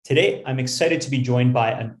Today, I'm excited to be joined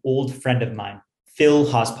by an old friend of mine, Phil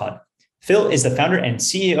Hospod. Phil is the founder and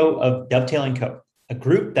CEO of Dovetail & Co., a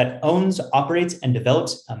group that owns, operates, and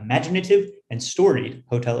develops imaginative and storied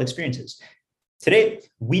hotel experiences. Today,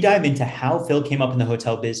 we dive into how Phil came up in the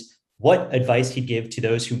hotel biz, what advice he'd give to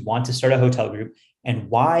those who want to start a hotel group, and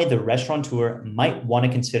why the restaurateur might want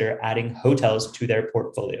to consider adding hotels to their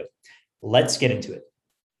portfolio. Let's get into it.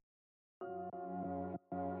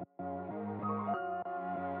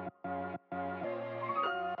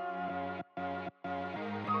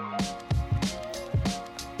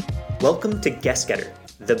 Welcome to Guest Getter,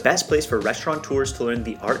 the best place for restaurateurs to learn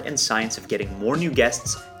the art and science of getting more new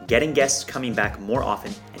guests, getting guests coming back more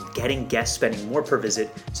often, and getting guests spending more per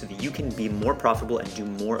visit so that you can be more profitable and do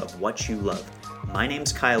more of what you love. My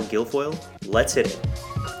name's Kyle Guilfoyle. Let's hit it.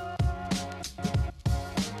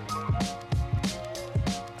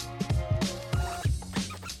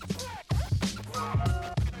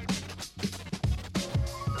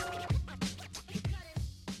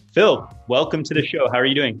 Phil, welcome to the show. How are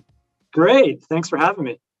you doing? Great. Thanks for having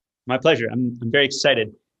me. My pleasure. I'm very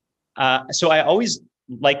excited. So I always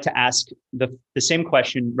like to ask the same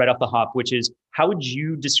question right off the hop, which is, how would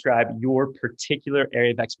you describe your particular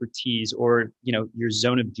area of expertise or, your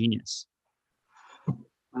zone of genius?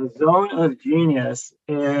 A zone of genius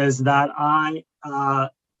is that I am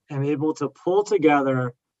able to pull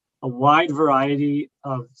together a wide variety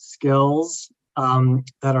of skills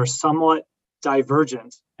that are somewhat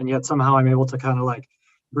divergent, and yet somehow I'm able to kind of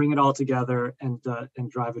bring it all together and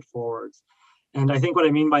drive it forwards. And I think what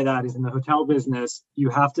I mean by that is in the hotel business, you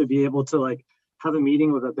have to be able to have a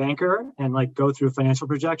meeting with a banker and go through financial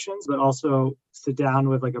projections, but also sit down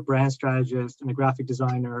with a brand strategist and a graphic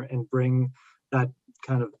designer and bring that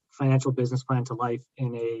kind of financial business plan to life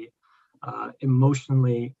in a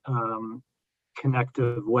emotionally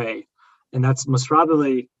connective way. And that's most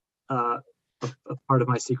probably a part of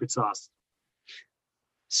my secret sauce.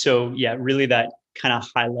 So yeah, really that kind of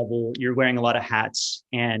high level, you're wearing a lot of hats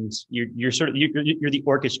and you're the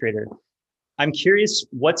orchestrator. I'm curious,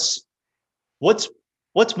 what's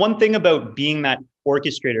one thing about being that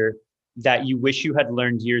orchestrator that you wish you had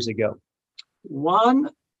learned years ago?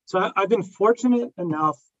 So I've been fortunate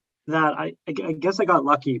enough that I guess I got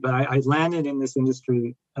lucky, but I landed in this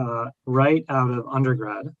industry right out of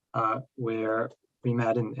undergrad, where we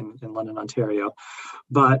met in London, Ontario.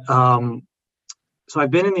 But so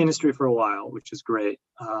I've been in the industry for a while, which is great.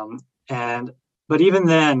 But even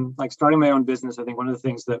then, starting my own business, I think one of the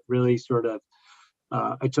things that really sort of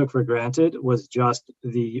I took for granted was just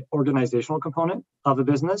the organizational component of a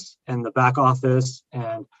business and the back office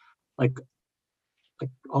and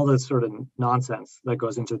all this sort of nonsense that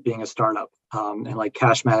goes into being a startup, and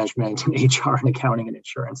cash management and HR and accounting and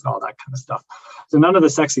insurance and all that kind of stuff. So none of the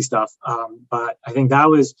sexy stuff, but I think that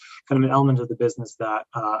was kind of an element of the business that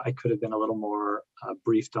I could have been a little more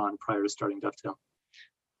briefed on prior to starting Dovetail.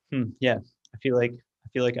 Yeah, I feel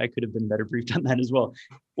like I could have been better briefed on that as well.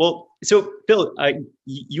 Well, so Phil,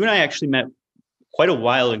 you and I actually met quite a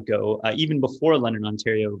while ago, even before London,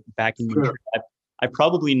 Ontario, back in Montreal. I've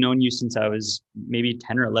probably known you since I was maybe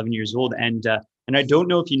 10 or 11 years old. And I don't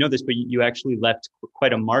know if you know this, but you actually left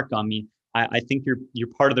quite a mark on me. I think you're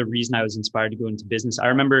part of the reason I was inspired to go into business. I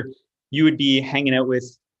remember you would be hanging out with,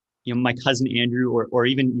 my cousin Andrew or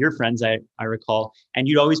even your friends, I recall, and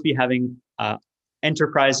you'd always be having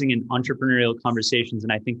enterprising and entrepreneurial conversations.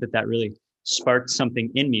 And I think that really sparked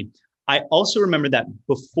something in me. I also remember that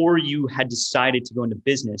before you had decided to go into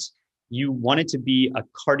business, you wanted to be a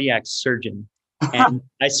cardiac surgeon. And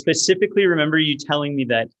I specifically remember you telling me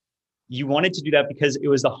that you wanted to do that because it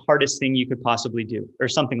was the hardest thing you could possibly do or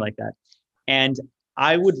something like that. And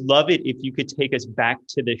I would love it if you could take us back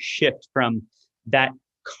to the shift from that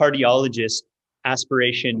cardiologist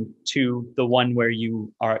aspiration to the one where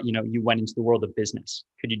you are, you went into the world of business.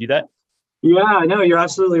 Could you do that? Yeah, no, you're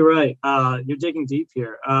absolutely right. You're digging deep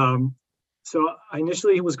here. So I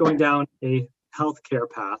initially was going down a healthcare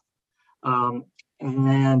path.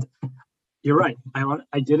 And you're right.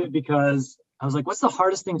 I did it because I was like, what's the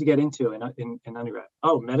hardest thing to get into in undergrad?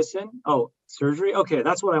 Oh, medicine? Oh, surgery? Okay,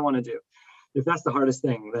 that's what I want to do. If that's the hardest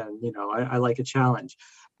thing, then, I like a challenge.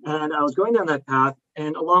 And I was going down that path.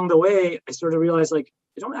 And along the way, I sort of realized, I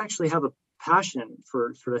don't actually have a passion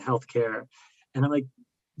for the healthcare. And I'm like,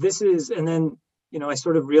 and then, I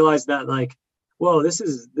sort of realized that whoa, this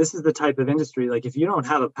is the type of industry. If you don't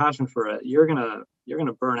have a passion for it, you're gonna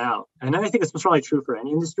burn out. And I think it's probably true for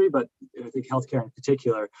any industry, but I think healthcare in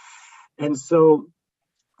particular. And so,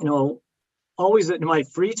 always in my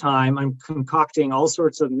free time, I'm concocting all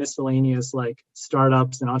sorts of miscellaneous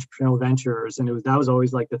startups and entrepreneurial ventures, and that was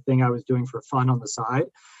always the thing I was doing for fun on the side.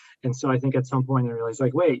 And so I think at some point I realized,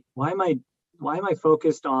 like, wait, why am I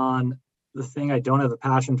focused on the thing I don't have a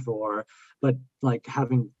passion for, but like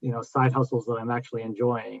having, side hustles that I'm actually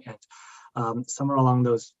enjoying? And somewhere along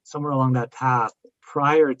that path,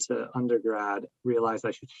 prior to undergrad, realized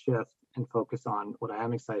I should shift and focus on what I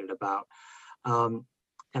am excited about. And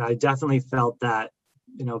I definitely felt that,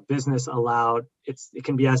 business it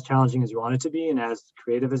can be as challenging as you want it to be, and as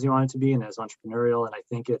creative as you want it to be, and as entrepreneurial. And I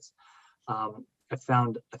think I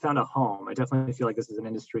found a home. I definitely feel like this is an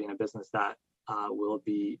industry and a business that will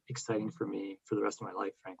be exciting for me for the rest of my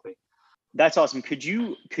life, frankly. That's awesome. Could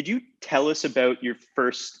you tell us about your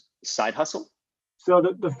first side hustle? So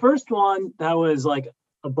the first one that was like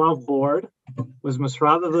above board was most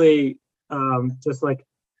probably just like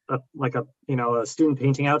a student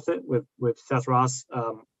painting outfit with Seth Ross,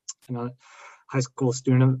 a high school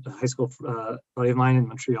buddy of mine in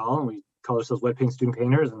Montreal, and we called ourselves Wet Paint Student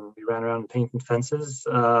Painters, and we ran around painting fences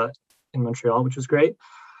in Montreal, which was great.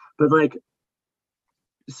 But like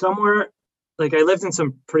somewhere, like I lived in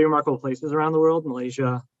some pretty remarkable places around the world: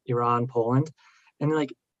 Malaysia, Iran, Poland, and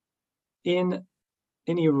like in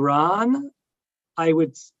Iran,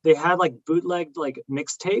 they had like bootlegged like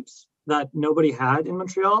mixtapes that nobody had in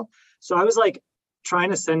Montreal. So I was like trying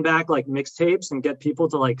to send back like mixtapes and get people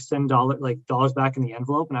to like send dollars back in the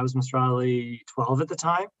envelope. And I was most probably 12 at the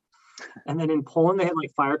time. And then in Poland, they had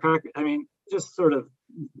like firecrackers. I mean, just sort of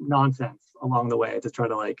nonsense along the way to try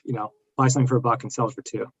to like, buy something for $1 and sell it for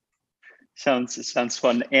 $2. Sounds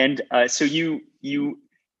fun. And so you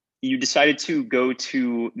decided to go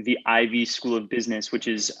to the Ivy School of Business, which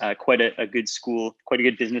is quite a good school, quite a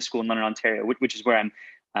good business school in London, Ontario, which is where I'm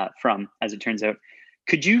from, as it turns out.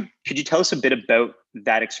 Could you tell us a bit about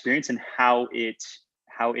that experience and how it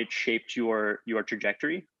shaped your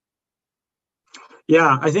trajectory?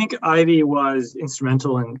 Yeah, I think Ivy was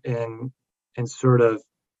instrumental in sort of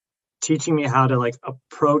teaching me how to like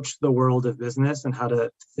approach the world of business and how to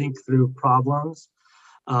think through problems,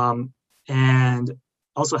 and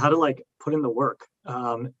also how to like put in the work.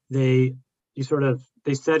 They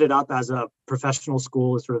set it up as a professional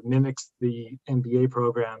school. It sort of mimics the MBA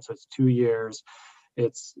program. So it's 2 years.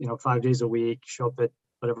 It's 5 days a week. Show up at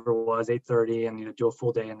whatever it was, 8:30, and do a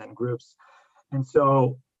full day and then groups. And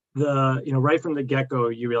so right from the get-go,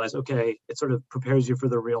 you realize, okay, it sort of prepares you for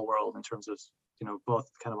the real world in terms of both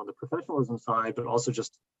kind of on the professionalism side, but also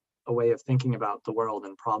just a way of thinking about the world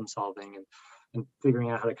and problem solving and figuring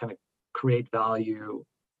out how to kind of create value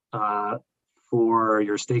for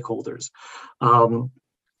your stakeholders.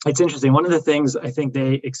 It's interesting. One of the things I think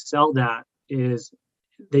they excelled at is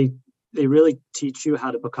they really teach you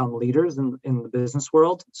how to become leaders in the business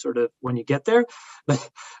world, sort of when you get there. But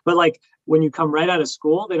like when you come right out of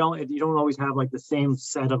school, you don't always have like the same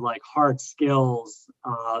set of like hard skills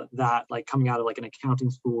that like coming out of like an accounting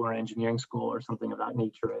school or engineering school or something of that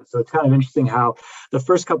nature is. So it's kind of interesting how the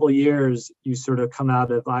first couple of years you sort of come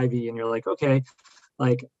out of Ivy and you're like, okay,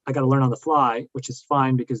 like I got to learn on the fly, which is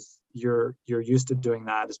fine because you're used to doing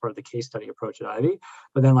that as part of the case study approach at Ivy.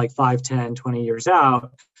 But then like 5, 10, 20 years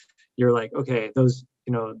out, you're like, okay, those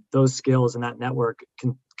skills and that network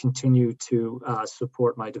can continue to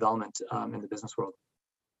support my development in the business world.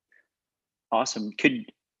 Awesome.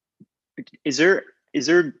 Is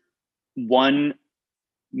there one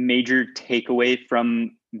major takeaway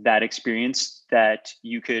from that experience that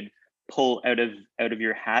you could pull out of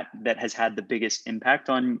your hat that has had the biggest impact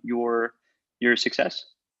on your success?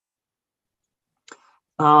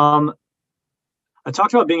 I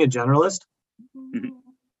talked about being a generalist. Mm-hmm.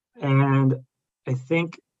 And I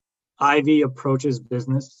think Ivy approaches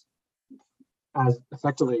business as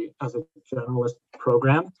effectively as a generalist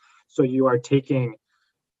program. So you are taking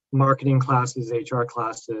marketing classes, HR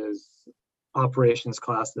classes, operations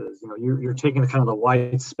classes. You're taking the kind of the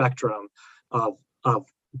wide spectrum of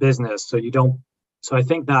business. So I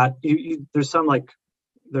think that there's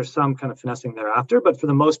some kind of finessing thereafter, but for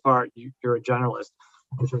the most part, you're a generalist,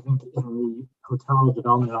 which I think in the hotel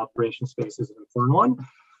development and operations space is an important one.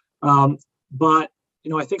 But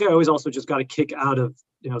I think I always also just got a kick out of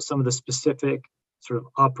some of the specific sort of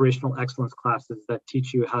operational excellence classes that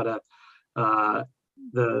teach you how to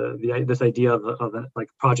this idea of like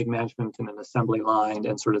project management and an assembly line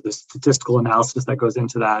and sort of the statistical analysis that goes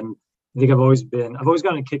into that. And I think I've always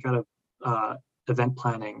gotten a kick out of event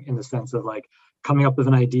planning in the sense of like coming up with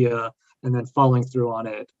an idea and then following through on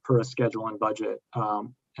it per a schedule and budget.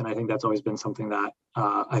 And I think that's always been something that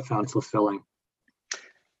I found fulfilling.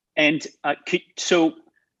 And I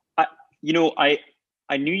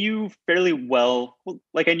knew you fairly well.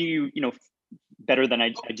 Like I knew you, better than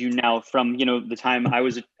I do now from the time I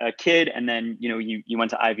was a kid, and then you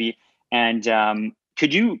went to Ivy. And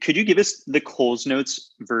Could you give us the Coles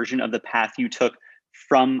Notes version of the path you took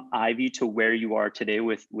from Ivy to where you are today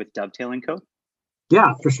with Dovetail & Co?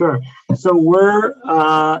 Yeah, for sure. So we're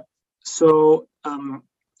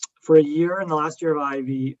for a year in the last year of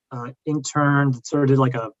Ivy, interned, sort of did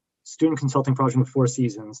like a student consulting project with Four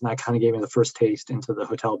Seasons, and that kind of gave me the first taste into the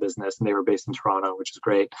hotel business. And they were based in Toronto, which is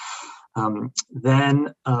great.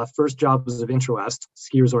 Then first job was of Intrawest,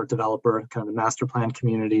 ski resort developer, kind of the master plan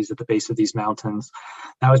communities at the base of these mountains.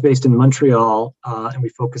 That was based in Montreal, and we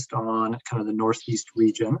focused on kind of the northeast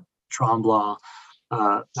region, Tremblant,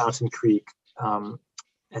 Mountain Creek.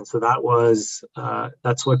 And so that was,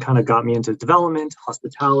 that's what kind of got me into development,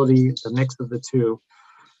 hospitality, the mix of the two.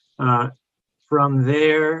 From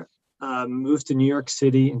there, moved to New York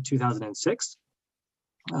City in 2006,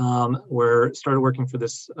 where started working for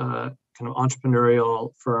this kind of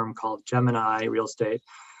entrepreneurial firm called Gemini Real Estate.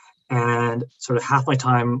 And sort of half my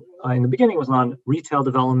time in the beginning was on retail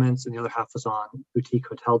developments, and the other half was on boutique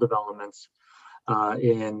hotel developments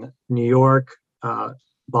in New York,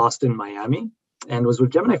 Boston, Miami, and was with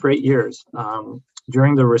Gemini for 8 years.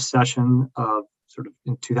 During the recession of sort of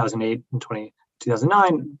in 2008 and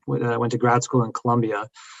 2009, I went to grad school in Columbia.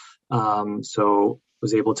 So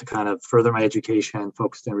was able to kind of further my education,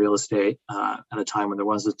 focused in real estate at a time when there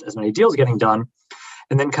wasn't as many deals getting done.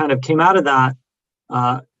 And then kind of came out of that,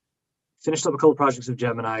 finished up a couple of projects of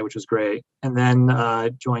Gemini, which was great. And then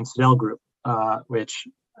joined Sidel Group, which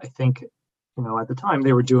I think, at the time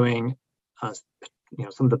they were doing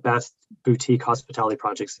some of the best boutique hospitality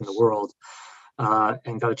projects in the world,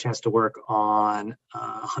 and got a chance to work on a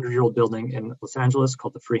 100-year-old building in Los Angeles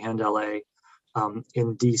called the Freehand LA.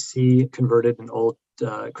 In DC, converted an old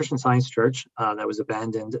Christian Science church that was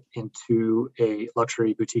abandoned into a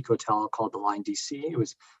luxury boutique hotel called the Line DC. It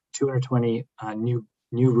was 220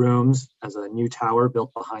 new rooms as a new tower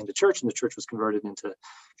built behind the church, and the church was converted into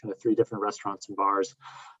kind of 3 different restaurants and bars.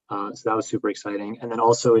 So that was super exciting. And then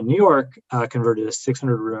also in New York, converted a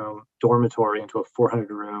 600-room dormitory into a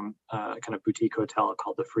 400-room kind of boutique hotel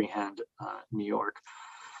called the Freehand New York.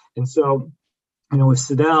 And so, with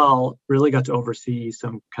Sidel, really got to oversee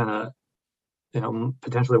some kind of,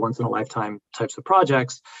 potentially once in a lifetime types of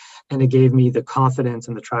projects. And it gave me the confidence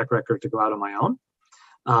and the track record to go out on my own,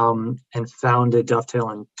 and founded Dovetail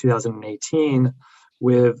in 2018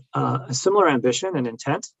 with a similar ambition and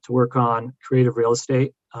intent to work on creative real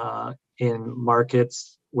estate in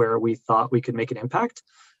markets where we thought we could make an impact,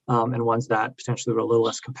 and ones that potentially were a little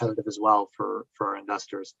less competitive as well for our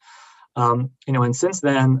investors. And since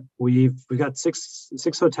then we've got six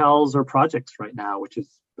hotels or projects right now, which is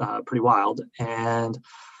pretty wild. And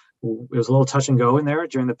it was a little touch and go in there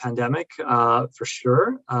during the pandemic, for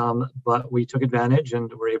sure. But we took advantage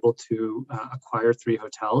and were able to acquire 3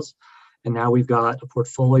 hotels. And now we've got a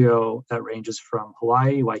portfolio that ranges from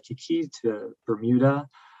Hawaii, Waikiki to Bermuda,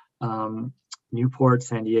 Newport,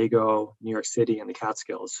 San Diego, New York City, and the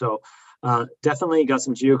Catskills. So definitely got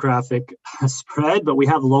some geographic spread, but we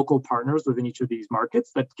have local partners within each of these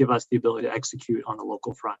markets that give us the ability to execute on the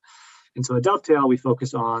local front. And so at Dovetail, we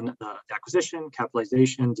focus on the acquisition,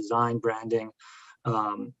 capitalization, design, branding,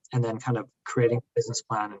 and then kind of creating a business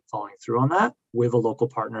plan and following through on that with a local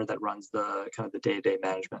partner that runs the kind of the day-to-day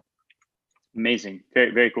management. Amazing.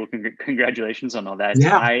 Very, very cool. Congratulations on all that.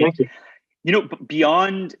 Yeah, thank you.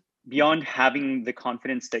 Beyond having the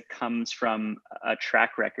confidence that comes from a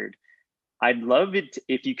track record, I'd love it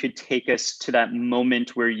if you could take us to that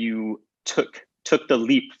moment where you took the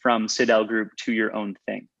leap from Sidel Group to your own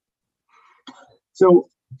thing. So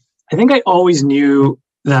I think I always knew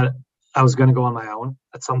that I was going to go on my own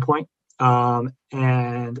at some point.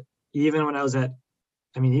 And even when I was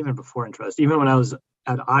even before Intrawest, even when I was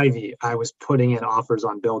at Ivy, I was putting in offers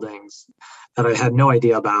on buildings that I had no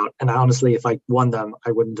idea about. And honestly, if I won them,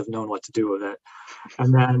 I wouldn't have known what to do with it.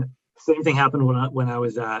 And then same thing happened when I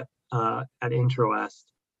was at Intrawest.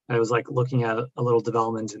 I was like looking at a little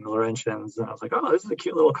development in the Laurentians, and I was like, oh, this is a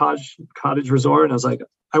cute little cottage resort. And I was like,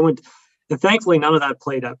 and thankfully none of that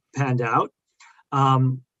panned out.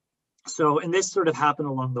 And this sort of happened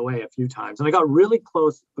along the way a few times. And I got really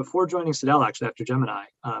close before joining Sidel, actually, after Gemini,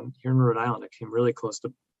 here in Rhode Island. I came really close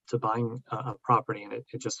to buying a property, and it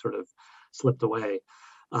just sort of slipped away.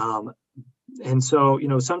 And so,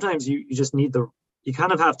 sometimes you just need you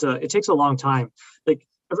kind of have to, it takes a long time. Like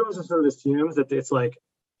everyone just sort of assumes that it's like,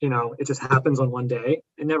 it just happens on one day.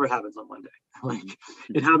 It never happens on one day. Like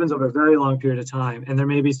it happens over a very long period of time. And there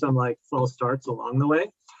may be some like false starts along the way.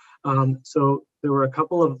 So there were a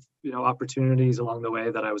couple of, opportunities along the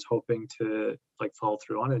way that I was hoping to like follow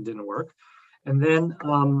through on, and it didn't work. And then,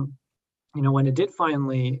 when it did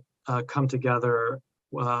finally come together,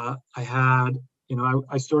 I had,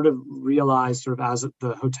 I sort of realized sort of as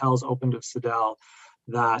the hotels opened of Sedell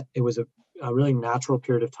that it was a really natural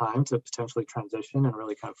period of time to potentially transition and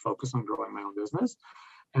really kind of focus on growing my own business.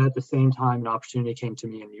 And at the same time, an opportunity came to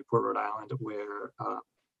me in Newport, Rhode Island, where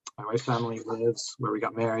my wife's family lives, where we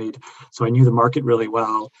got married. So I knew the market really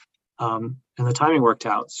well. And the timing worked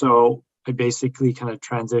out. So I basically kind of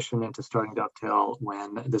transitioned into starting Dovetail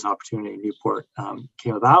when this opportunity in Newport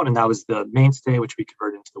came about. And that was the mainstay, which we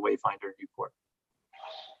converted into the Wayfinder in Newport.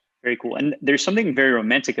 Very cool. And there's something very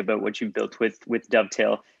romantic about what you've built with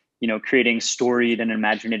Dovetail, creating storied and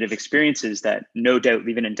imaginative experiences that no doubt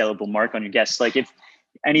leave an indelible mark on your guests. Like if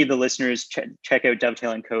any of the listeners check out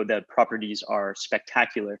Dovetail & Co., the properties are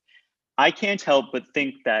spectacular. I can't help but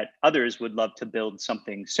think that others would love to build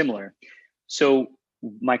something similar. So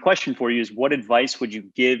my question for you is, what advice would you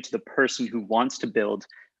give to the person who wants to build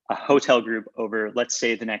a hotel group over, let's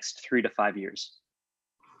say, the next 3 to 5 years?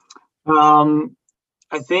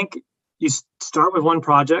 I think you start with one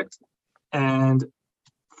project and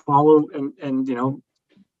follow and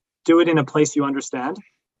do it in a place you understand,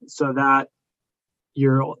 so that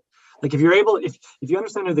you're like, if you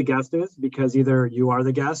understand who the guest is, because either you are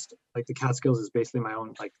the guest, like the Catskills is basically my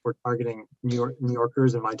own, like we're targeting New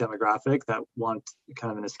Yorkers in my demographic that want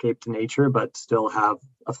kind of an escape to nature, but still have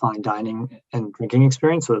a fine dining and drinking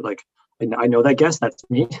experience. So like, I know that guest, that's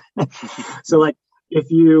me. So like, if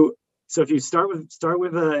you start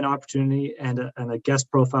with an opportunity and a guest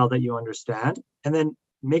profile that you understand, and then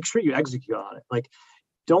make sure you execute on it. Like,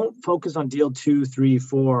 don't focus on deal 2, 3,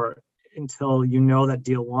 4 until you know that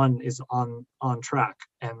deal 1 is on track.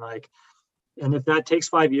 And if that takes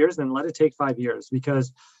 5 years, then let it take 5 years,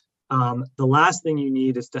 because the last thing you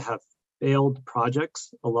need is to have failed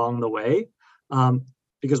projects along the way.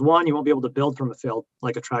 Because 1, you won't be able to build from a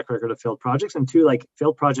track record of failed projects, and 2, like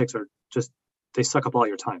failed projects are just, they suck up all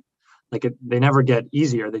your time. They never get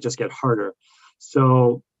easier, they just get harder.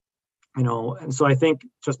 So, and so I think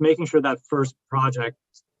just making sure that first project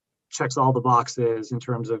checks all the boxes in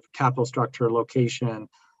terms of capital structure, location,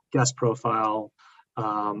 guest profile,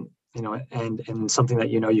 and something that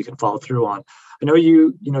you can follow through on. I know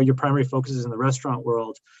your primary focus is in the restaurant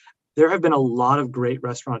world. There have been a lot of great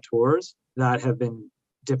restaurateurs that have been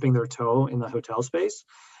dipping their toe in the hotel space,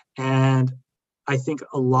 and I think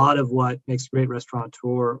a lot of what makes a great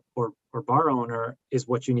restaurateur or bar owner is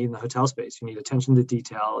what you need in the hotel space. You need attention to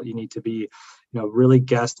detail. You need to be, really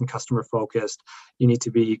guest and customer focused. You need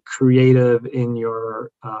to be creative in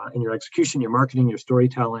your execution, your marketing, your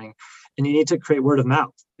storytelling, and you need to create word of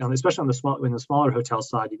mouth. Especially in the smaller hotel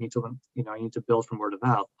side, you need to build from word of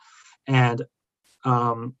mouth. And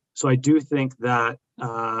so I do think that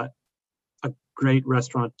a great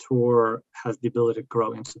restaurateur has the ability to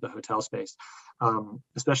grow into the hotel space.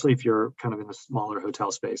 Especially if you're kind of in the smaller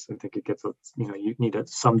hotel space. I think it gets, you need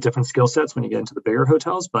some different skill sets when you get into the bigger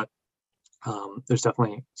hotels, but there's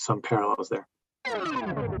definitely some parallels there.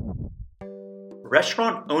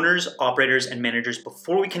 Restaurant owners, operators, and managers,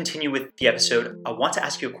 before we continue with the episode, I want to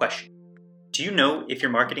ask you a question. Do you know if your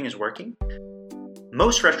marketing is working?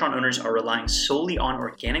 Most restaurant owners are relying solely on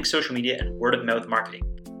organic social media and word of mouth marketing.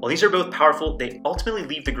 While these are both powerful, they ultimately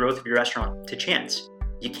leave the growth of your restaurant to chance.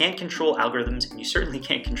 You can't control algorithms, and you certainly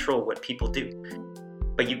can't control what people do.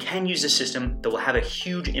 But you can use a system that will have a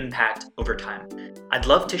huge impact over time. I'd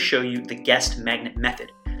love to show you the guest magnet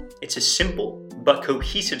method. It's a simple but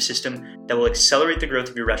cohesive system that will accelerate the growth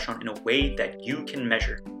of your restaurant in a way that you can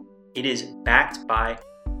measure. It is backed by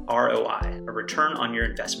ROI, a return on your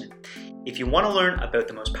investment. If you want to learn about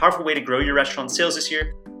the most powerful way to grow your restaurant sales this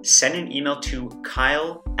year, send an email to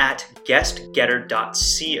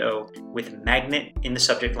kyle@guestgetter.co with magnet in the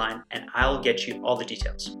subject line, and I'll get you all the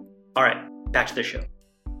details. All right, back to the show.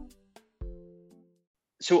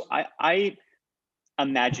 So I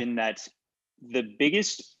imagine that the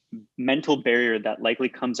biggest mental barrier that likely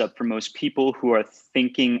comes up for most people who are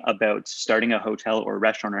thinking about starting a hotel or a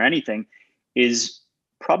restaurant or anything is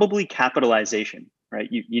probably capitalization, right?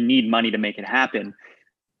 You need money to make it happen.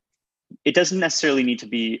 It doesn't necessarily need to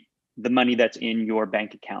be the money that's in your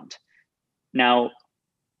bank account. Now,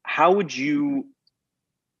 how would you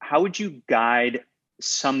guide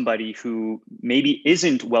somebody who maybe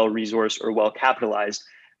isn't well-resourced or well-capitalized?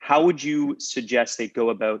 How would you suggest they go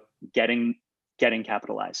about getting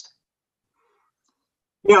capitalized?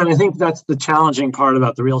 Yeah, and I think that's the challenging part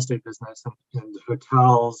about the real estate business, and the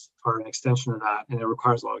hotels are an extension of that, and it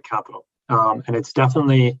requires a lot of capital. And it's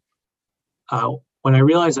definitely, when I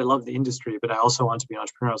realized I love the industry, but I also want to be an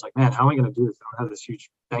entrepreneur, I was like, man, how am I going to do this? I don't have this huge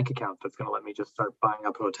bank account that's going to let me just start buying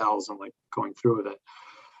up hotels and like going through with it.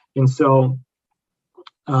 And so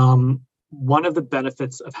one of the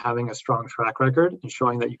benefits of having a strong track record and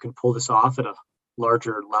showing that you can pull this off at a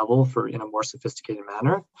larger level for in a more sophisticated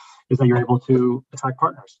manner is that you're able to attract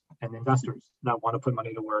partners and investors that want to put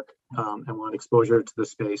money to work and want exposure to the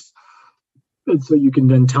space. And so you can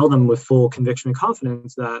then tell them with full conviction and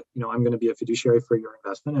confidence that, I'm going to be a fiduciary for your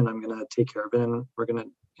investment and I'm going to take care of it. And we're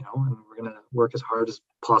going to work as hard as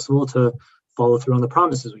possible to follow through on the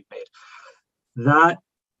promises we've made. That,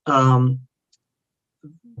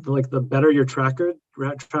 the better your track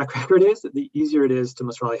record is, the easier it is to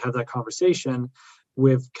most probably have that conversation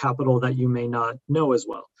with capital that you may not know as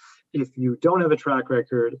well. If you don't have a track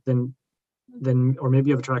record, then or maybe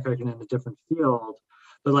you have a track record in a different field,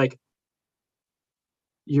 but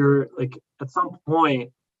you're at some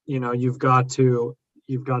point, you've got to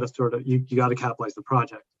capitalize the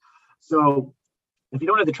project. So if you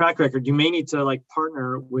don't have the track record, you may need to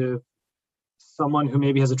partner with someone who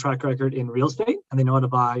maybe has a track record in real estate and they know how to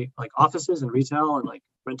buy offices and retail and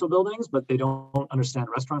rental buildings, but they don't understand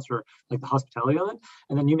restaurants or the hospitality of it.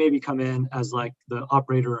 And then you maybe come in as the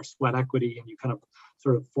operator or sweat equity, and you kind of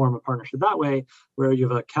sort of form a partnership that way, where you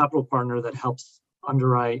have a capital partner that helps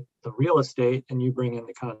underwrite the real estate and you bring in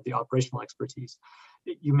the kind of the operational expertise.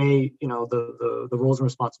 You may, the roles and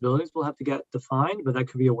responsibilities will have to get defined, but that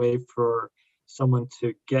could be a way for someone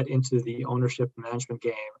to get into the ownership management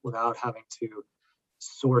game without having to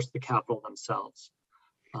source the capital themselves.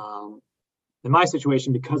 In my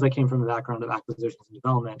situation, because I came from a background of acquisitions and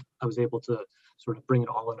development, I was able to sort of bring it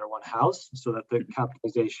all under one house so that the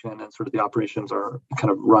capitalization and sort of the operations are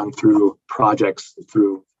kind of run through projects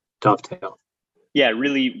through Dovetail. Yeah,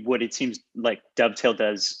 really what it seems like Dovetail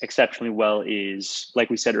does exceptionally well is, like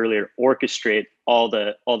we said earlier, orchestrate all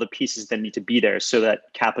the pieces that need to be there so that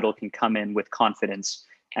capital can come in with confidence.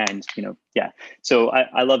 And, so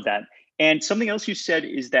I love that. And something else you said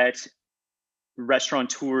is that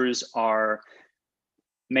restaurateurs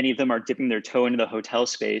many of them are dipping their toe into the hotel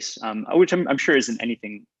space, which I'm sure isn't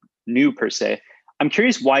anything new per se. I'm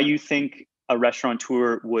curious why you think a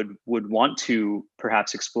restaurateur would want to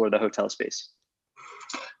perhaps explore the hotel space.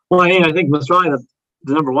 Well, I think most probably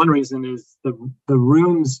the number one reason is the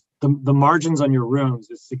rooms, the margins on your rooms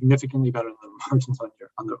is significantly better than the margins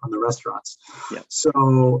on the restaurants. Yeah.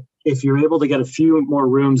 So if you're able to get a few more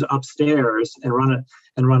rooms upstairs and run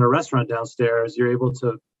a restaurant downstairs, you're able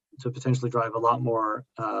to potentially drive a lot more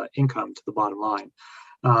income to the bottom line.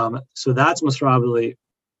 So that's most probably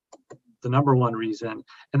the number one reason.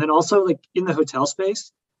 And then also in the hotel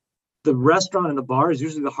space, the restaurant and the bar is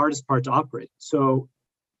usually the hardest part to operate. So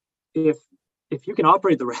if you can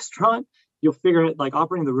operate the restaurant, you'll figure it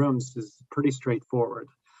operating the rooms is pretty straightforward.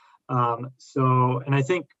 And I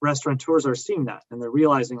think restaurateurs are seeing that and they're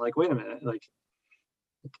realizing wait a minute,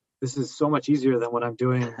 this is so much easier than what I'm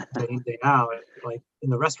doing day in, day out, in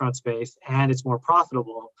the restaurant space, and it's more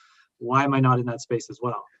profitable. Why am I not in that space as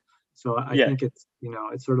well? So I think it's,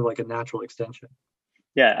 it's sort of like a natural extension.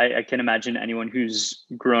 Yeah, I can imagine anyone who's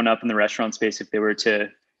grown up in the restaurant space, if they were to,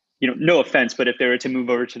 no offense, but if they were to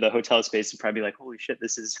move over to the hotel space, it'd probably be like, holy shit,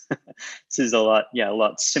 this is a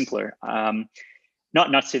lot simpler.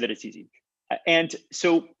 Not to say that it's easy. And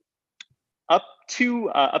so up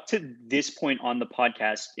to this point on the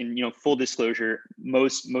podcast, in full disclosure,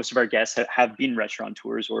 most of our guests have been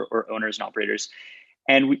restaurateurs or owners and operators,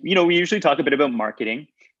 and we usually talk a bit about marketing.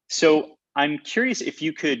 So I'm curious if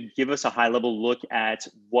you could give us a high level look at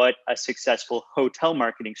what a successful hotel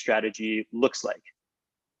marketing strategy looks like.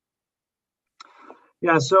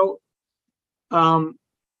 Yeah, so I'm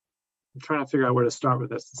trying to figure out where to start with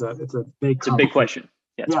this. It's a big question.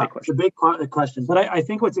 Yeah, it's a big question. It's a big question. But I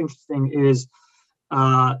think what's interesting is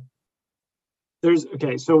so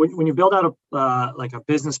when you build out a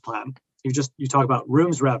business plan, you talk about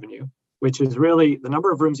rooms revenue, which is really the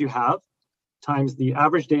number of rooms you have times the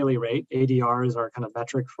average daily rate. ADR is our kind of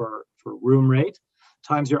metric for room rate,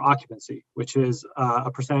 times your occupancy, which is a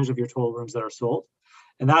percentage of your total rooms that are sold.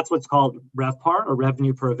 And that's what's called RevPAR, or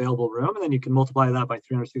revenue per available room. And then you can multiply that by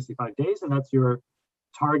 365 days, and that's your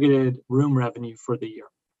targeted room revenue for the year.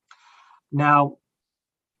 Now,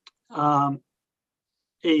 let's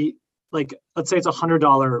say it's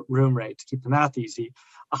 $100 room rate to keep the math easy.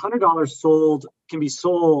 $100 can be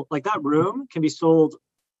sold, that room can be sold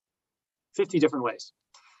 50 different ways.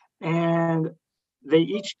 And they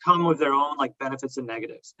each come with their own benefits and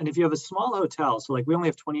negatives. And if you have a small hotel, so we only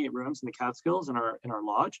have 28 rooms in the Catskills in our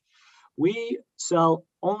lodge, we sell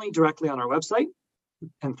only directly on our website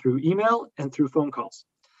and through email and through phone calls.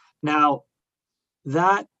 Now,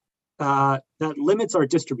 that limits our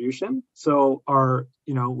distribution. So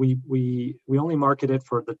we only market it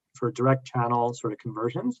for direct channel sort of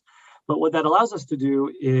conversions. But what that allows us to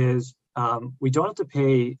do is we don't have to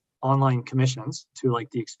pay online commissions to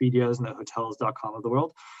like the Expedias and the hotels.com of the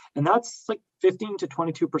world. And that's like 15 to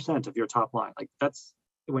 22% of your top line. Like that's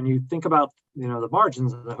when you think about, the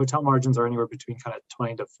margins, the hotel margins are anywhere between kind of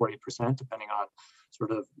 20 to 40%, depending on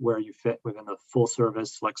sort of where you fit within the full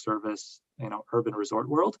service, select service, urban resort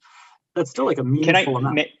world. That's still like a meaningful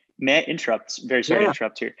amount. May I interrupt? Very sorry to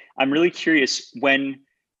interrupt here. I'm really curious when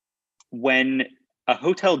a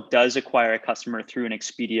hotel does acquire a customer through an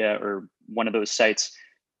Expedia or one of those sites,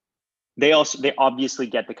 they obviously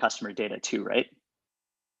get the customer data too, right?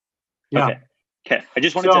 Yeah. Okay. I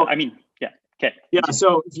just wanted Okay. Yeah.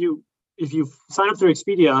 So if you sign up through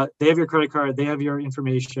Expedia, they have your credit card, they have your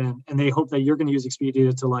information, and they hope that you're going to use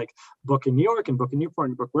Expedia to like book in New York and book in Newport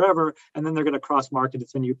and book wherever, and then they're going to cross market and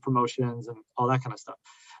send you promotions and all that kind of stuff.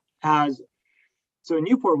 So in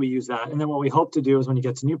Newport, we use that. And then what we hope to do is when you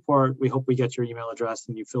get to Newport, we hope we get your email address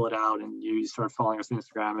and you fill it out and you start following us on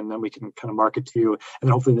Instagram, and then we can kind of market to you. And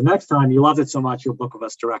then hopefully the next time you loved it so much, you'll book with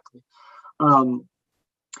us directly.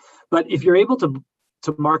 But if you're able to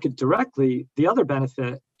market directly, the other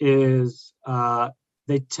benefit is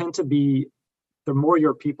they tend to be, they're more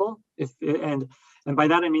your people. And by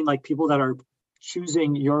that, I mean like people that are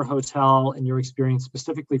choosing your hotel and your experience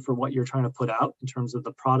specifically for what you're trying to put out in terms of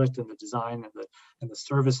the product and the design and the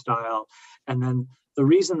service style. And then the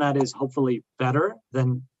reason that is hopefully better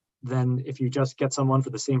than if you just get someone for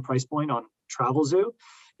the same price point on Travelzoo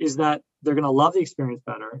is that they're going to love the experience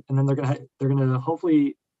better, and then they're going to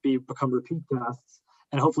hopefully become repeat guests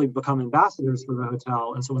and hopefully become ambassadors for the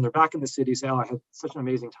hotel. And so when they're back in the city, say, "Oh, I had such an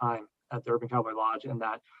amazing time at the Urban Cowboy Lodge, and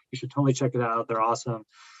that you should totally check it out. They're awesome."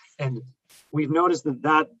 And we've noticed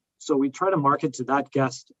so we try to market to that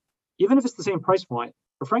guest, even if it's the same price point,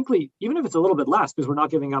 or frankly, even if it's a little bit less, because we're not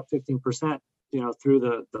giving up 15%, through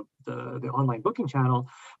the online booking channel.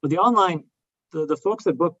 But the folks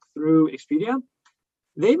that book through Expedia,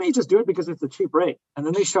 they may just do it because it's a cheap rate, and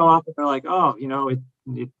then they show up and they're like, "Oh,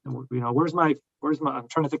 where's my I'm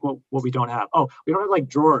trying to think what we don't have. Oh, we don't have like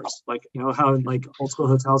drawers, like how like old school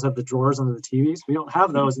hotels have the drawers under the TVs. We don't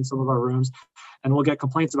have those in some of our rooms, and we'll get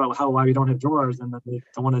complaints about why we don't have drawers, and then they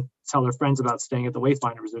don't want to tell their friends about staying at the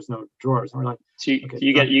Wayfinder because there's no drawers. And we're like, so you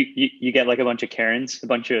get like a bunch of Karens, a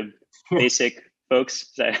bunch of basic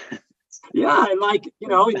folks. Yeah, and like in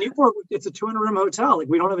Newport, it's a 200-room hotel. Like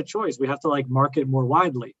we don't have a choice. We have to like market more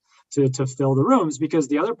widely to fill the rooms, because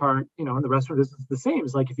the other part, in the restaurant is the same.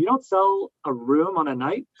 It's like if you don't sell a room on a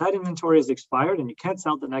night, that inventory is expired and you can't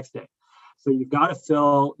sell it the next day. So you've got to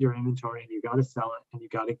fill your inventory and you got to sell it and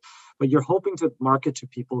but you're hoping to market to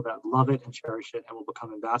people that love it and cherish it and will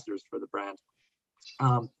become ambassadors for the brand.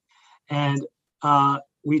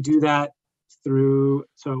 We do that through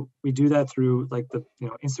like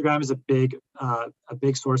Instagram is a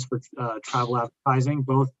big source for travel advertising,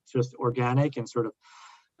 both just organic and sort of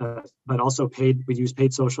but also paid. We use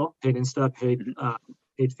paid social, paid Insta, paid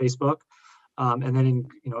Facebook, and then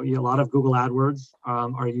a lot of Google AdWords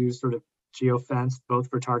are used sort of geo-fenced, both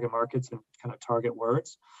for target markets and kind of target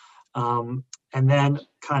words, and then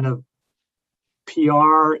kind of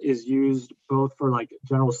PR is used both for like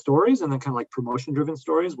general stories and then kind of like promotion-driven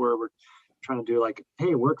stories where we're trying to do like,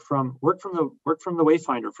 hey, work from the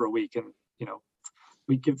Wayfinder for a week, and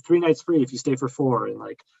we give 3 nights free if you stay for 4, and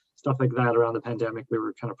like stuff like that. Around the pandemic, we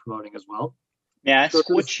were kind of promoting as well. May I ask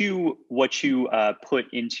what you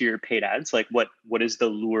put into your paid ads? Like what is the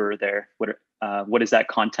lure there? What does that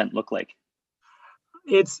content look like?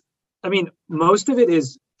 Most of it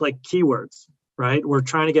is like keywords, right? We're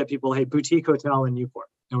trying to get people, hey, boutique hotel in Newport,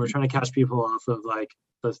 and we're trying to catch people off of like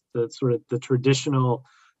the sort of the traditional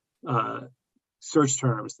search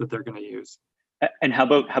terms that they're going to use. And how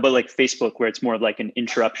about like Facebook, where it's more of like an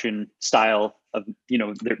interruption style of,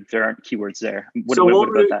 there aren't keywords there. What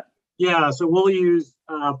about that? Yeah, so we'll use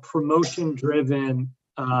promotion-driven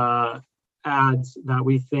ads that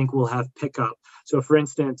we think will have pickup. So for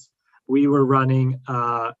instance, we were running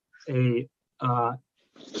I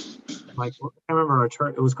can't remember our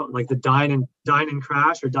term. It was called like the dine and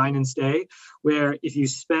crash or dine and stay, where if you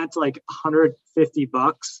spent like $150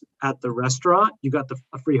 at the restaurant, you got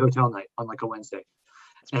a free hotel night on like a Wednesday.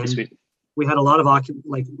 That's pretty sweet. We had a lot of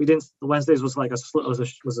the Wednesdays was like was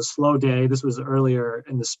a slow day. This was earlier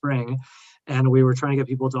in the spring, and we were trying to get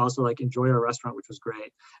people to also like enjoy our restaurant, which was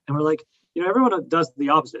great. And we're like, everyone does the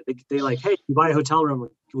opposite. They like, hey, you buy a hotel room,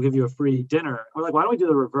 we'll give you a free dinner. We're like, why don't we do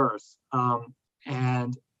the reverse?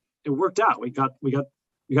 And it worked out. We got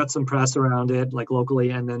some press around it, like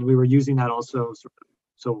locally, and then we were using that also.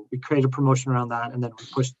 So we created a promotion around that, and then we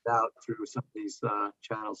pushed it out through some of these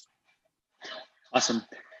channels. Awesome.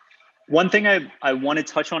 One thing I want to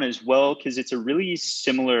touch on as well, because it's a really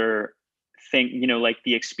similar thing, you know, like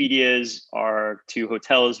the Expedias are to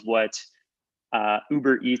hotels what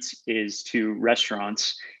Uber Eats is to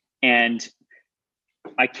restaurants. And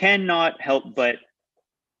I cannot help but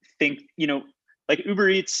think, you know, like Uber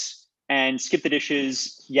Eats and Skip the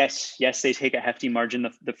Dishes, yes, they take a hefty margin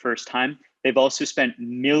the first time. They've also spent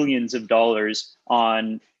millions of dollars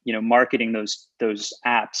on, you know, marketing those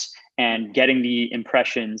apps and getting the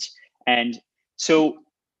impressions. And so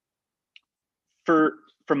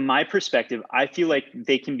from my perspective, I feel like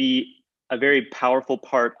they can be a very powerful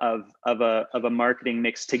part of a marketing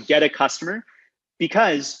mix to get a customer,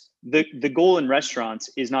 because the goal in restaurants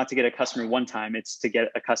is not to get a customer one time, it's to get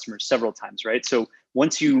a customer several times, right? So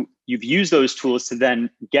once you've used those tools to then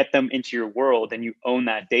get them into your world and you own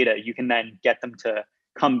that data, you can then get them to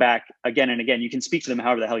come back again and again. You can speak to them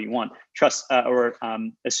however the hell you want,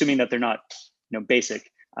 assuming that they're not, you know,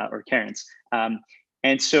 basic or Karens.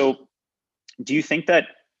 And so do you think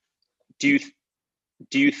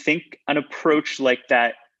an approach like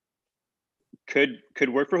that could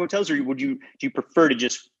work for hotels, or do you prefer to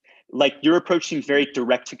just, like, your approach seems very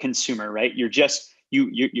direct to consumer, right? You're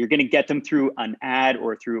going to get them through an ad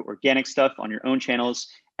or through organic stuff on your own channels,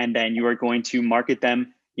 and then you are going to market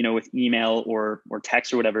them, you know, with email or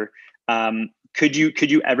text or whatever. Could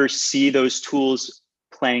you ever see those tools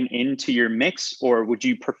playing into your mix, or would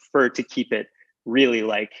you prefer to keep it really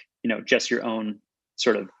like, you know, just your own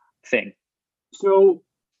sort of thing? So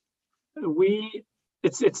I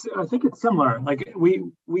think it's similar. Like we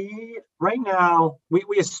right now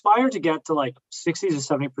we aspire to get to like 60 to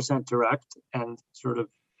 70% direct and sort of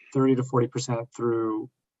 30 to 40% through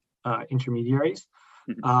intermediaries.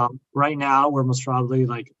 Mm-hmm. Right now we're most probably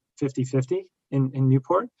like 50-50 in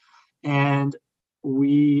Newport, and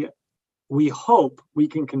we hope we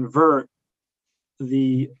can convert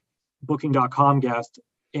the booking.com guest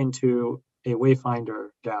into a Wayfinder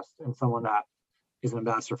guest and someone that is an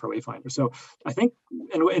ambassador for Wayfinder. So I think,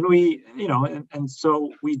 and we, you know, and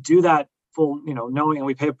so we do that full, you know, knowing, and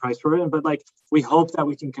we pay a price for it, but like, we hope that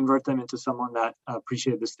we can convert them into someone that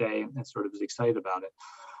appreciated the stay and sort of is excited about it.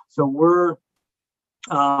 So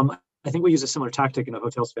I think we use a similar tactic in the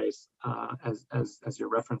hotel space as you're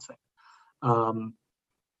referencing. And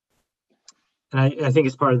I think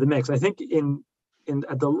it's part of the mix. I think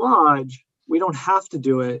at the lodge, we don't have to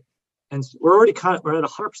do it. And we're at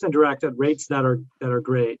 100% direct at rates that are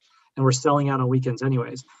great, and we're selling out on weekends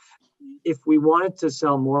anyways. If we wanted to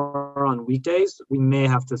sell more on weekdays, we may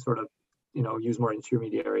have to sort of, you know, use more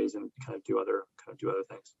intermediaries and kind of do other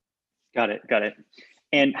things. Got it.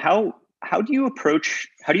 And how do you approach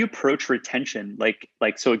retention? Like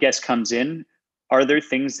so a guest comes in, are there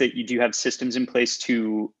things that you do have systems in place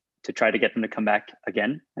to try to get them to come back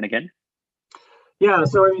again and again? Yeah,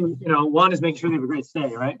 so I mean, you know, one is making sure they have a great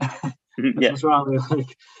stay, right? Yeah. What's wrong with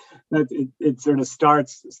like that? It sort of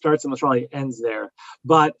starts and most probably ends there.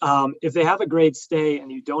 But if they have a great stay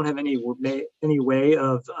and you don't have any way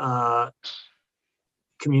of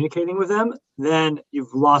communicating with them, then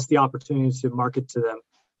you've lost the opportunity to market to them,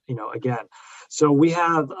 you know, again. So we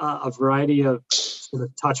have a variety of sort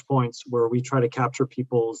of touch points where we try to capture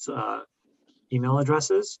people's email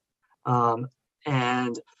addresses,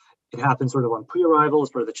 and it happens sort of on pre-arrival as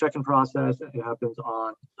part of the check-in process. It happens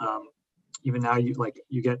on even now you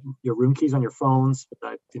get your room keys on your phones.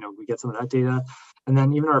 That, you know, we get some of that data, and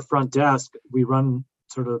then even our front desk, we run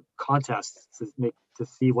sort of contests to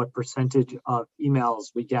see what percentage of emails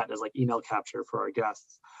we get as like email capture for our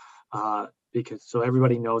guests, because so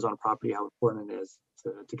everybody knows on a property how important it is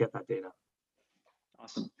to get that data.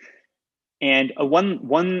 Awesome. And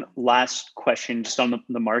one last question just on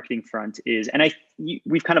the marketing front is, and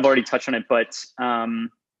we've kind of already touched on it, but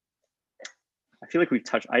I feel like we've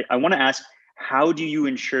touched. I want to ask, how do you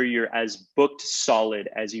ensure you're as booked solid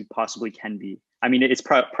as you possibly can be? I mean, it's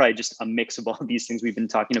probably just a mix of all of these things we've been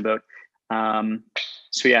talking about.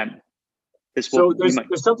 So yeah, there's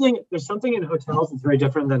something in hotels that's very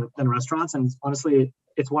different than restaurants, and honestly,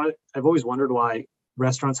 I've always wondered why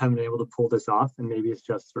restaurants haven't been able to pull this off, and maybe it's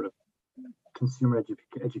just sort of consumer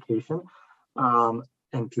education,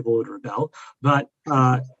 and people would rebel. But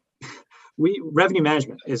revenue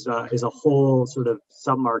management is a whole sort of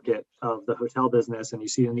sub-market of the hotel business, and you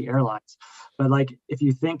see it in the airlines. But like, if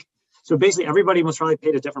you think, so basically everybody must probably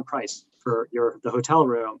paid a different price for the hotel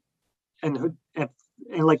room, and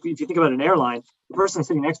like, if you think about an airline, the person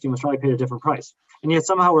sitting next to you must probably paid a different price, and yet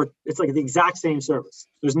somehow it's like the exact same service.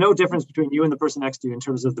 There's no difference between you and the person next to you in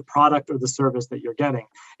terms of the product or the service that you're getting,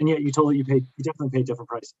 and yet you definitely paid different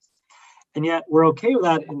prices. And yet we're okay with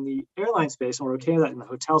that in the airline space, and we're okay with that in the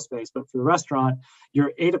hotel space. But for the restaurant,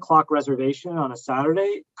 your 8 o'clock reservation on a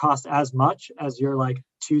Saturday costs as much as your like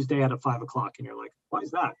Tuesday at 5 o'clock. And you're like, why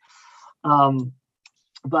is that?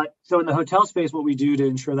 But so in the hotel space, what we do to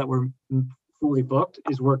ensure that we're fully booked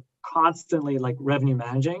is we're constantly like revenue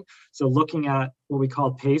managing. So looking at what we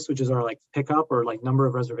call pace, which is our like pickup or like number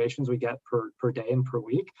of reservations we get per day and per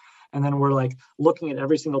week. And then we're like looking at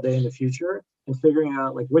every single day in the future and figuring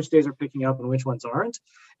out like which days are picking up and which ones aren't.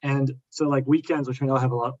 And so like weekends, which we know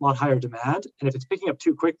have a lot higher demand. And if it's picking up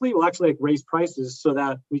too quickly, we'll actually like raise prices so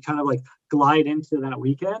that we kind of like glide into that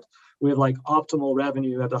weekend with like optimal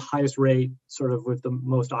revenue at the highest rate, sort of with the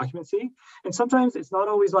most occupancy. And sometimes it's not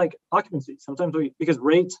always like occupancy. Sometimes because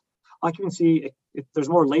rate, occupancy, there's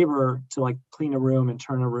more labor to like clean a room and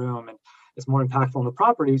turn a room, and it's more impactful on the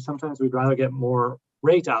property. Sometimes we'd rather get more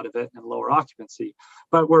rate out of it and lower occupancy.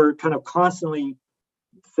 But we're kind of constantly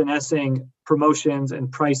finessing promotions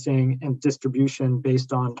and pricing and distribution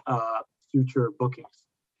based on future bookings.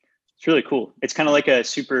 It's really cool. It's kind of like a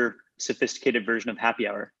super sophisticated version of happy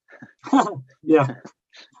hour. Yeah.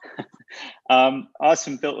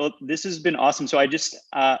 Awesome, Phil. Well, this has been awesome. So I'd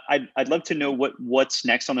love to know what's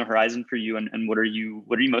next on the horizon for you, and what are you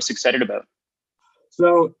most excited about?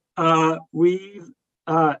 So we've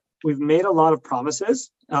made a lot of promises,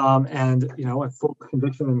 and I have full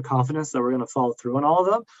conviction and confidence that we're going to follow through on all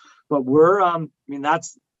of them. But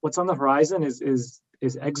that's what's on the horizon is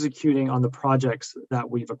executing on the projects that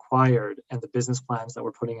we've acquired and the business plans that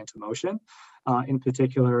we're putting into motion, in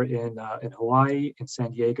particular in Hawaii, in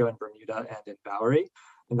San Diego, in Bermuda, and in Bowery.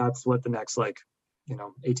 And that's what the next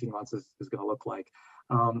 18 months is going to look like.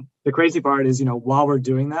 The crazy part is, while we're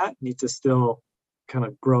doing that, need to still kind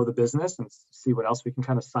of grow the business and see what else we can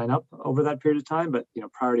kind of sign up over that period of time. But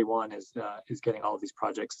priority one is getting all of these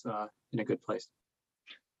projects in a good place.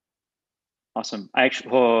 Awesome. I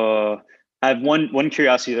have one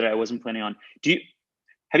curiosity that I wasn't planning on.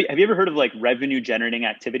 Have you ever heard of like revenue generating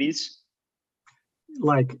activities?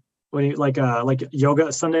 Like when you like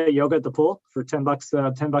yoga, Sunday yoga at the pool for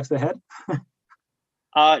 $10 a head?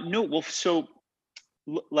 No. Well, so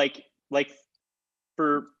like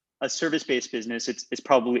for a service-based business, it's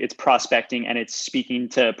prospecting, and it's speaking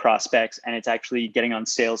to prospects, and it's actually getting on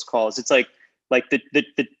sales calls. It's like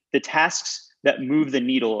the tasks that move the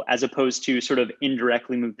needle, as opposed to sort of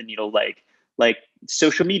indirectly move the needle, like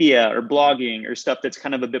social media or blogging or stuff that's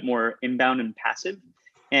kind of a bit more inbound and passive.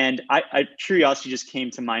 And curiosity just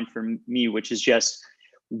came to mind for me, which is just,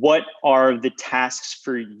 what are the tasks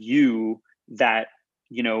for you that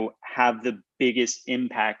have the biggest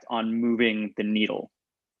impact on moving the needle?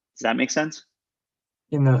 Does that make sense?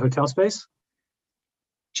 In the hotel space?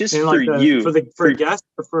 Just for you. For guests,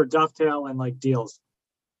 or for Dovetail and like deals?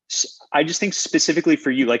 I just think specifically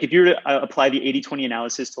for you, like if you were to apply the 80-20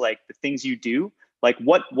 analysis to like the things you do, like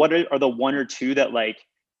what are the one or two that like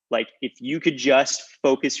if you could just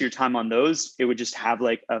focus your time on those, it would just have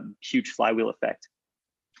like a huge flywheel effect?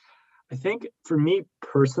 I think for me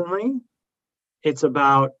personally, it's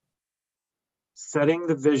about setting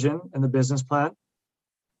the vision and the business plan,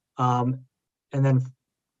 and then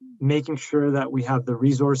making sure that we have the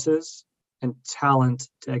resources and talent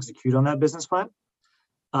to execute on that business plan.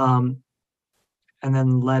 And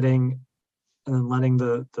then letting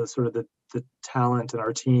the sort of the talent in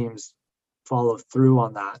our teams follow through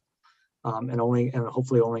on that, and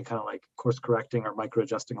hopefully only kind of like course correcting or micro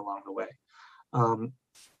adjusting along the way.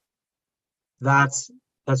 That's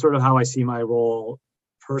sort of how I see my role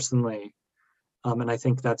personally, and I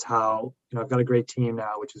think that's how I've got a great team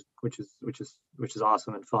now, which is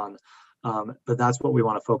awesome and fun. But that's what we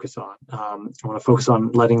want to focus on. I want to focus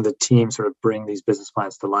on letting the team sort of bring these business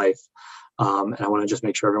plans to life. And I want to just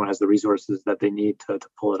make sure everyone has the resources that they need to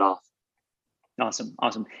pull it off. Awesome.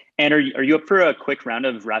 And are you up for a quick round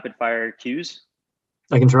of rapid fire cues?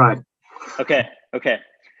 I can try. Okay.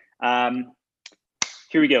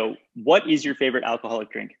 Here we go. What is your favorite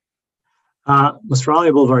alcoholic drink?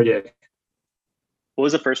 Australia Boulevardier. What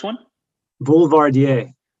was the first one?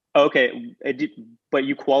 Boulevardier. Okay, but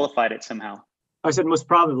you qualified it somehow. I said most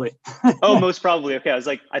probably. Oh, most probably. Okay,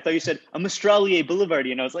 I thought you said a Australia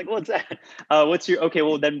Boulevardier, and I was like, what's that? What's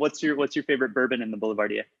your favorite bourbon in the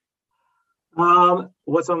Boulevardier?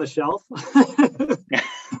 What's on the shelf?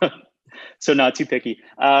 So not too picky.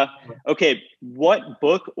 Okay, what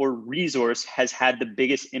book or resource has had the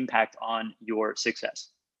biggest impact on your success?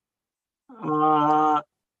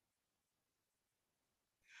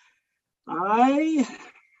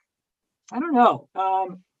 I don't know.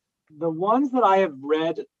 The ones that I have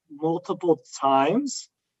read multiple times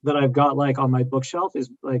that I've got like on my bookshelf is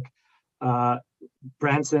like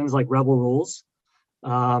Branson's like Rebel Rules,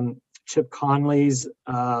 Chip Conley's,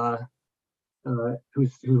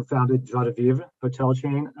 who founded Joie de Vivre hotel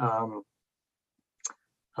chain.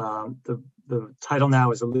 The title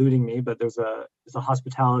now is eluding me, but there's a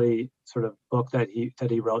hospitality sort of book that he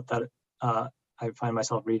wrote that I find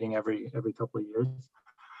myself reading every couple of years.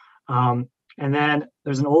 And then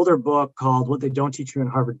there's an older book called What They Don't Teach You in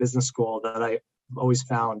Harvard Business School that I've always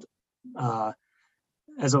found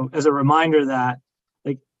as a reminder that,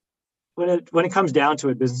 like, when it comes down to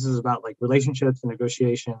it, business is about like relationships and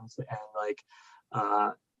negotiations and like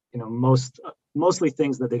mostly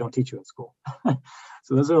things that they don't teach you in school.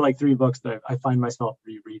 So those are like 3 books that I find myself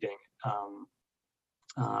rereading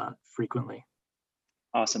frequently.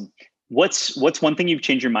 Awesome. What's one thing you've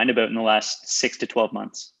changed your mind about in the last 6 to 12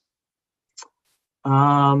 months?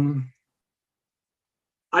 I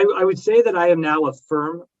would say that I am now a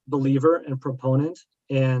firm believer and proponent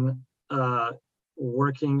in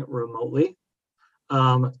working remotely.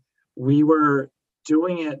 We were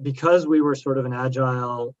doing it because we were sort of an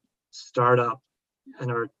agile startup,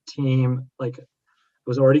 and our team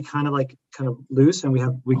was already kind of loose, and we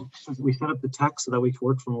set up the tech so that we could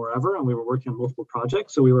work from wherever, and we were working on multiple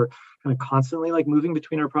projects, so we were kind of constantly like moving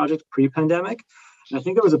between our projects pre-pandemic. And I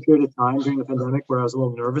think there was a period of time during the pandemic where I was a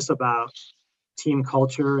little nervous about team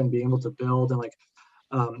culture and being able to build, and like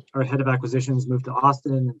our head of acquisitions moved to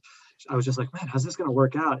Austin, and I was just like, man, how's this going to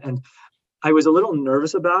work out? And I was a little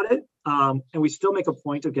nervous about it, and we still make a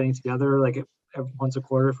point of getting together like once a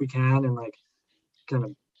quarter if we can, and like kind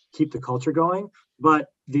of keep the culture going. But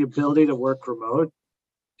the ability to work remote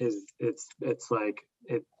I'm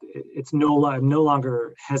no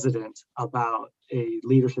longer hesitant about a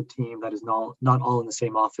leadership team that is not all in the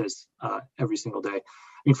same office every single day. I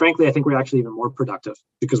mean, frankly, I think we're actually even more productive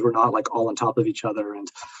because we're not like all on top of each other and,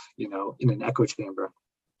 in an echo chamber.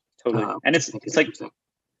 Totally. And it's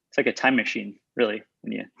like a time machine, really,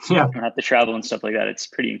 when you don't have to travel and stuff like that. It's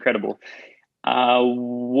pretty incredible.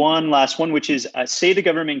 One last one, which is say the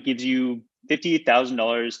government gives you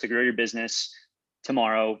 $50,000 to grow your business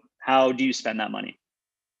tomorrow. How do you spend that money?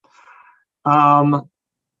 On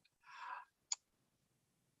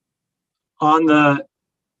the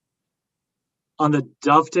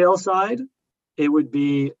Dovetail side, it would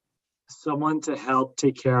be someone to help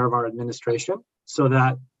take care of our administration so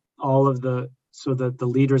that the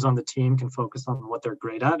leaders on the team can focus on what they're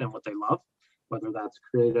great at and what they love, whether that's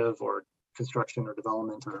creative or construction or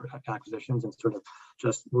development or acquisitions, and sort of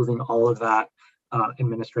just moving all of that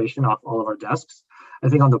administration off all of our desks. I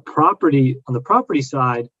think on the property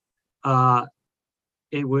side,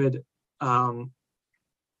 it would I'm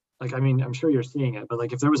sure you're seeing it, but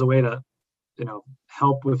like if there was a way to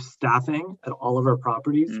help with staffing at all of our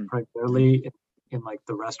properties, primarily in like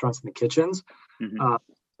the restaurants and the kitchens,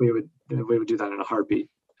 we would do that in a heartbeat.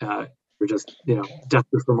 We're just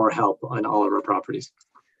desperate for more help on all of our properties.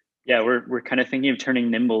 Yeah, we're kind of thinking of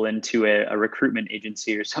turning Nimble into a recruitment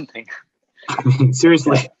agency or something. I mean,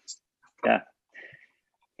 seriously. Yeah.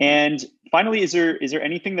 And finally, is there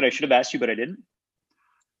anything that I should have asked you but I didn't?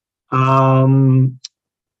 I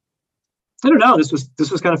don't know. This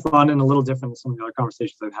was kind of fun and a little different than some of the other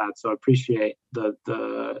conversations I've had. So I appreciate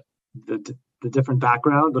the different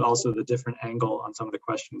background, but also the different angle on some of the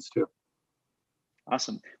questions too.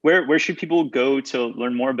 Awesome. Where should people go to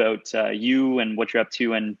learn more about you and what you're up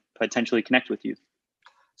to and potentially connect with you?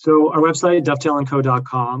 So our website,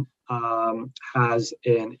 dovetailandco.com, has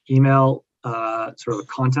an email sort of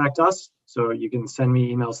contact us. So you can send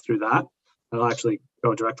me emails through that. It'll actually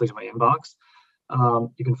go directly to my inbox.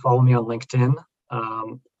 You can follow me on LinkedIn.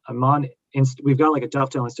 I'm on we've got like a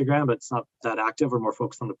Dovetail Instagram, but it's not that active. We're more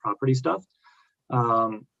focused on the property stuff.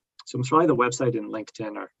 So it's probably the website and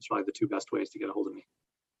LinkedIn are probably the 2 best ways to get a hold of me.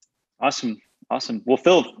 Awesome. Well,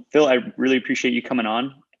 Phil, I really appreciate you coming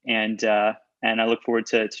on, and I look forward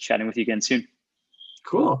to chatting with you again soon.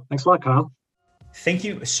 Cool. Thanks a lot, Kyle. Thank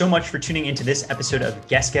you so much for tuning into this episode of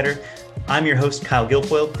Guest Getter. I'm your host, Kyle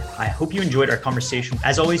Guilfoyle. I hope you enjoyed our conversation.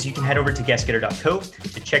 As always, you can head over to guestgetter.co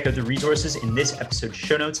to check out the resources in this episode's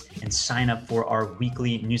show notes and sign up for our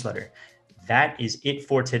weekly newsletter. That is it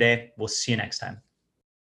for today. We'll see you next time.